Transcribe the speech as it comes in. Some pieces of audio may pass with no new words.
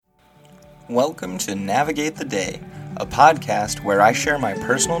Welcome to Navigate the Day, a podcast where I share my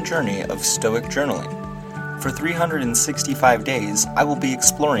personal journey of Stoic journaling. For 365 days, I will be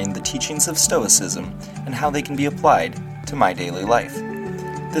exploring the teachings of Stoicism and how they can be applied to my daily life.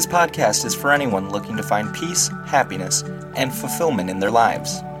 This podcast is for anyone looking to find peace, happiness, and fulfillment in their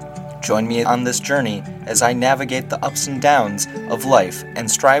lives. Join me on this journey as I navigate the ups and downs of life and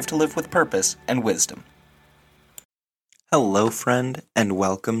strive to live with purpose and wisdom. Hello, friend, and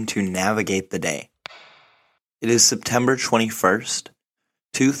welcome to Navigate the Day. It is September 21st,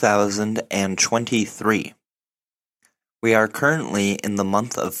 2023. We are currently in the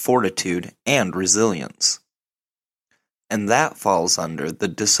month of fortitude and resilience, and that falls under the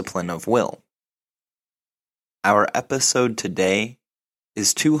discipline of will. Our episode today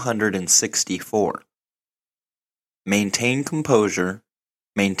is 264. Maintain composure,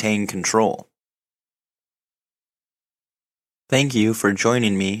 maintain control. Thank you for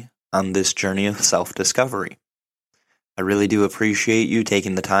joining me on this journey of self-discovery. I really do appreciate you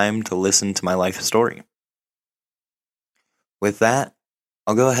taking the time to listen to my life story. With that,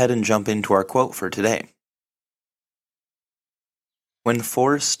 I'll go ahead and jump into our quote for today. When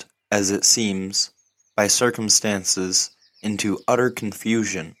forced, as it seems, by circumstances into utter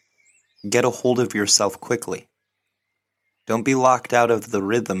confusion, get a hold of yourself quickly. Don't be locked out of the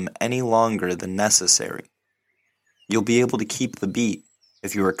rhythm any longer than necessary. You'll be able to keep the beat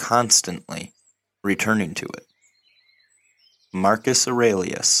if you are constantly returning to it. Marcus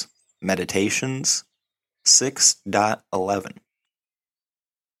Aurelius, Meditations 6.11.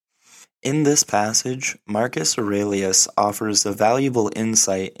 In this passage, Marcus Aurelius offers a valuable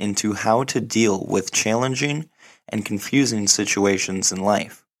insight into how to deal with challenging and confusing situations in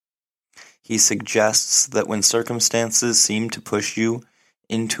life. He suggests that when circumstances seem to push you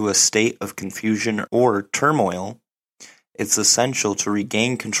into a state of confusion or turmoil, it's essential to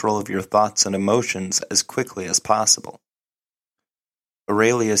regain control of your thoughts and emotions as quickly as possible.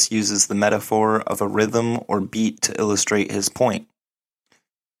 Aurelius uses the metaphor of a rhythm or beat to illustrate his point.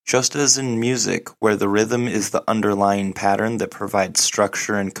 Just as in music, where the rhythm is the underlying pattern that provides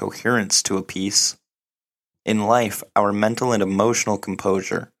structure and coherence to a piece, in life, our mental and emotional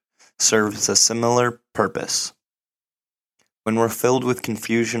composure serves a similar purpose. When we're filled with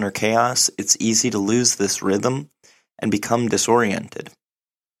confusion or chaos, it's easy to lose this rhythm and become disoriented.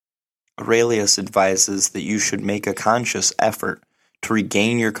 Aurelius advises that you should make a conscious effort to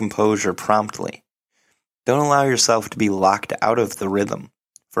regain your composure promptly. Don't allow yourself to be locked out of the rhythm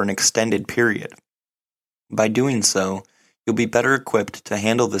for an extended period. By doing so, you'll be better equipped to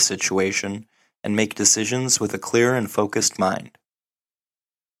handle the situation and make decisions with a clear and focused mind.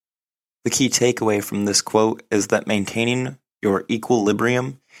 The key takeaway from this quote is that maintaining your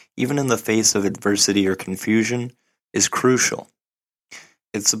equilibrium, even in the face of adversity or confusion, is crucial.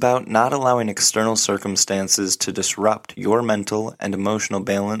 It's about not allowing external circumstances to disrupt your mental and emotional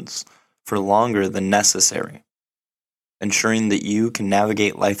balance for longer than necessary, ensuring that you can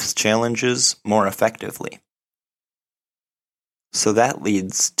navigate life's challenges more effectively. So that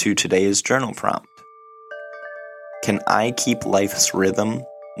leads to today's journal prompt. Can I keep life's rhythm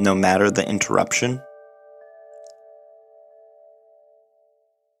no matter the interruption?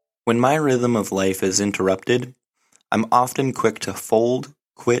 When my rhythm of life is interrupted, I'm often quick to fold,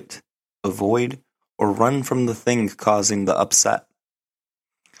 quit, avoid, or run from the thing causing the upset.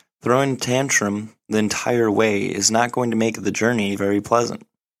 Throwing a tantrum the entire way is not going to make the journey very pleasant.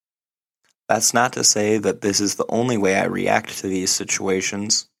 That's not to say that this is the only way I react to these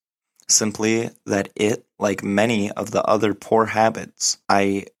situations, simply that it, like many of the other poor habits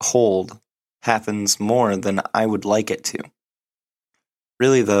I hold, happens more than I would like it to.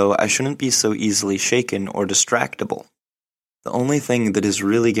 Really though, I shouldn't be so easily shaken or distractible. The only thing that is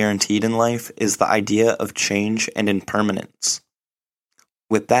really guaranteed in life is the idea of change and impermanence.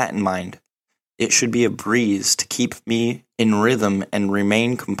 With that in mind, it should be a breeze to keep me in rhythm and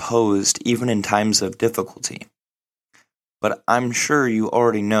remain composed even in times of difficulty. But I'm sure you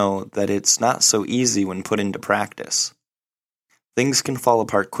already know that it's not so easy when put into practice. Things can fall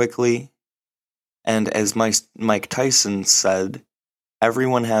apart quickly, and as Mike Tyson said,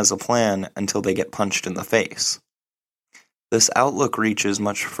 everyone has a plan until they get punched in the face. This outlook reaches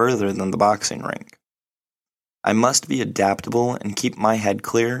much further than the boxing ring. I must be adaptable and keep my head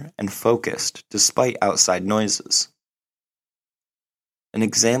clear and focused despite outside noises. An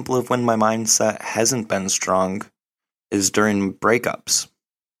example of when my mindset hasn't been strong is during breakups.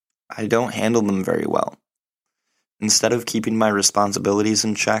 I don't handle them very well. Instead of keeping my responsibilities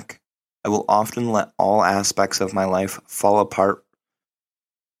in check, I will often let all aspects of my life fall apart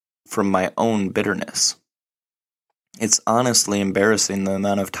from my own bitterness. It's honestly embarrassing the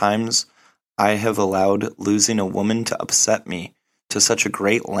amount of times I have allowed losing a woman to upset me to such a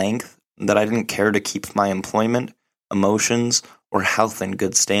great length that I didn't care to keep my employment, emotions, or health in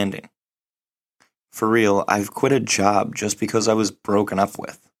good standing. For real, I've quit a job just because I was broken up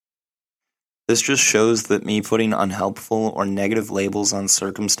with. This just shows that me putting unhelpful or negative labels on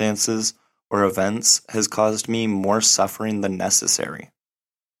circumstances or events has caused me more suffering than necessary.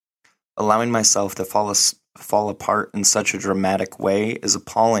 Allowing myself to fall apart in such a dramatic way is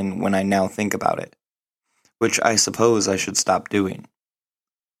appalling when I now think about it, which I suppose I should stop doing.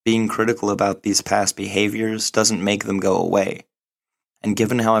 Being critical about these past behaviors doesn't make them go away, and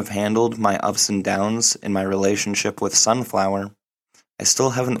given how I've handled my ups and downs in my relationship with Sunflower, I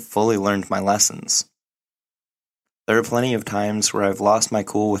still haven't fully learned my lessons. There are plenty of times where I've lost my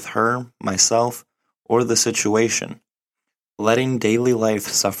cool with her, myself, or the situation, letting daily life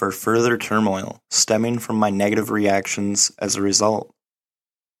suffer further turmoil stemming from my negative reactions as a result.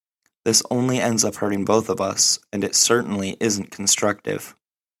 This only ends up hurting both of us, and it certainly isn't constructive.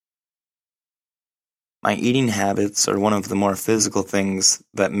 My eating habits are one of the more physical things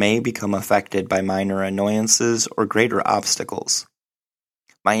that may become affected by minor annoyances or greater obstacles.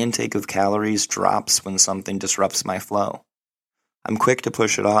 My intake of calories drops when something disrupts my flow. I'm quick to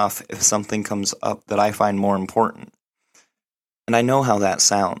push it off if something comes up that I find more important. And I know how that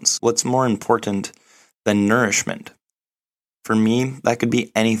sounds. What's more important than nourishment? For me, that could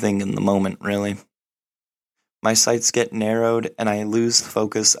be anything in the moment, really. My sights get narrowed and I lose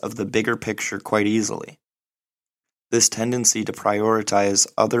focus of the bigger picture quite easily. This tendency to prioritize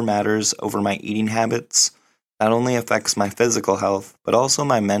other matters over my eating habits not only affects my physical health, but also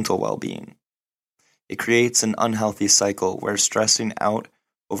my mental well-being. It creates an unhealthy cycle where stressing out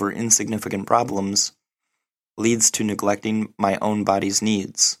over insignificant problems leads to neglecting my own body's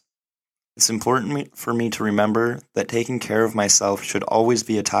needs. It's important for me to remember that taking care of myself should always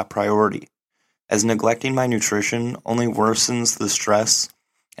be a top priority, as neglecting my nutrition only worsens the stress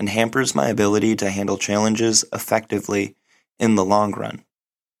and hampers my ability to handle challenges effectively in the long run.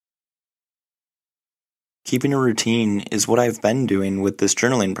 Keeping a routine is what I've been doing with this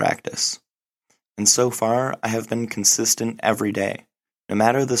journaling practice, and so far I have been consistent every day, no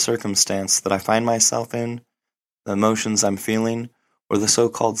matter the circumstance that I find myself in, the emotions I'm feeling, or the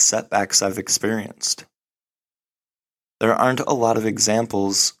so-called setbacks I've experienced. There aren't a lot of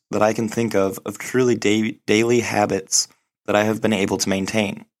examples that I can think of truly daily habits that I have been able to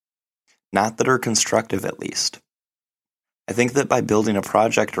maintain, not that are constructive at least. I think that by building a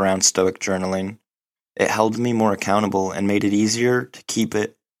project around Stoic journaling, it held me more accountable and made it easier to keep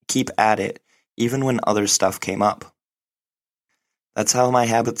at it even when other stuff came up. That's how my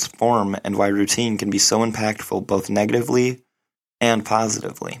habits form and why routine can be so impactful both negatively and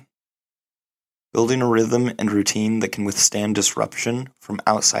positively. Building a rhythm and routine that can withstand disruption from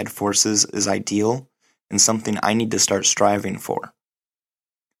outside forces is ideal and something I need to start striving for.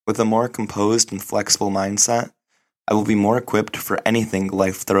 With a more composed and flexible mindset, I will be more equipped for anything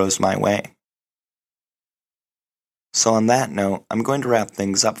life throws my way. So on that note, I'm going to wrap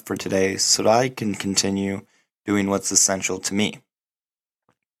things up for today so that I can continue doing what's essential to me.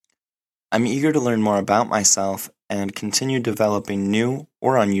 I'm eager to learn more about myself and continue developing new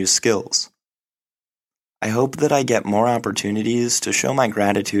or unused skills. I hope that I get more opportunities to show my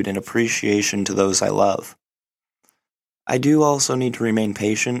gratitude and appreciation to those I love. I do also need to remain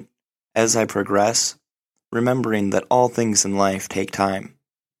patient as I progress, remembering that all things in life take time.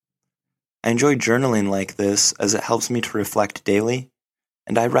 I enjoy journaling like this as it helps me to reflect daily,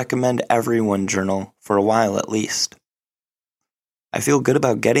 and I recommend everyone journal for a while at least. I feel good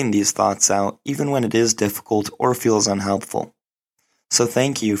about getting these thoughts out even when it is difficult or feels unhelpful. So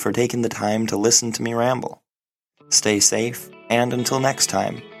thank you for taking the time to listen to me ramble. Stay safe, and until next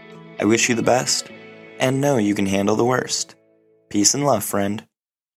time, I wish you the best, and know you can handle the worst. Peace and love, friend.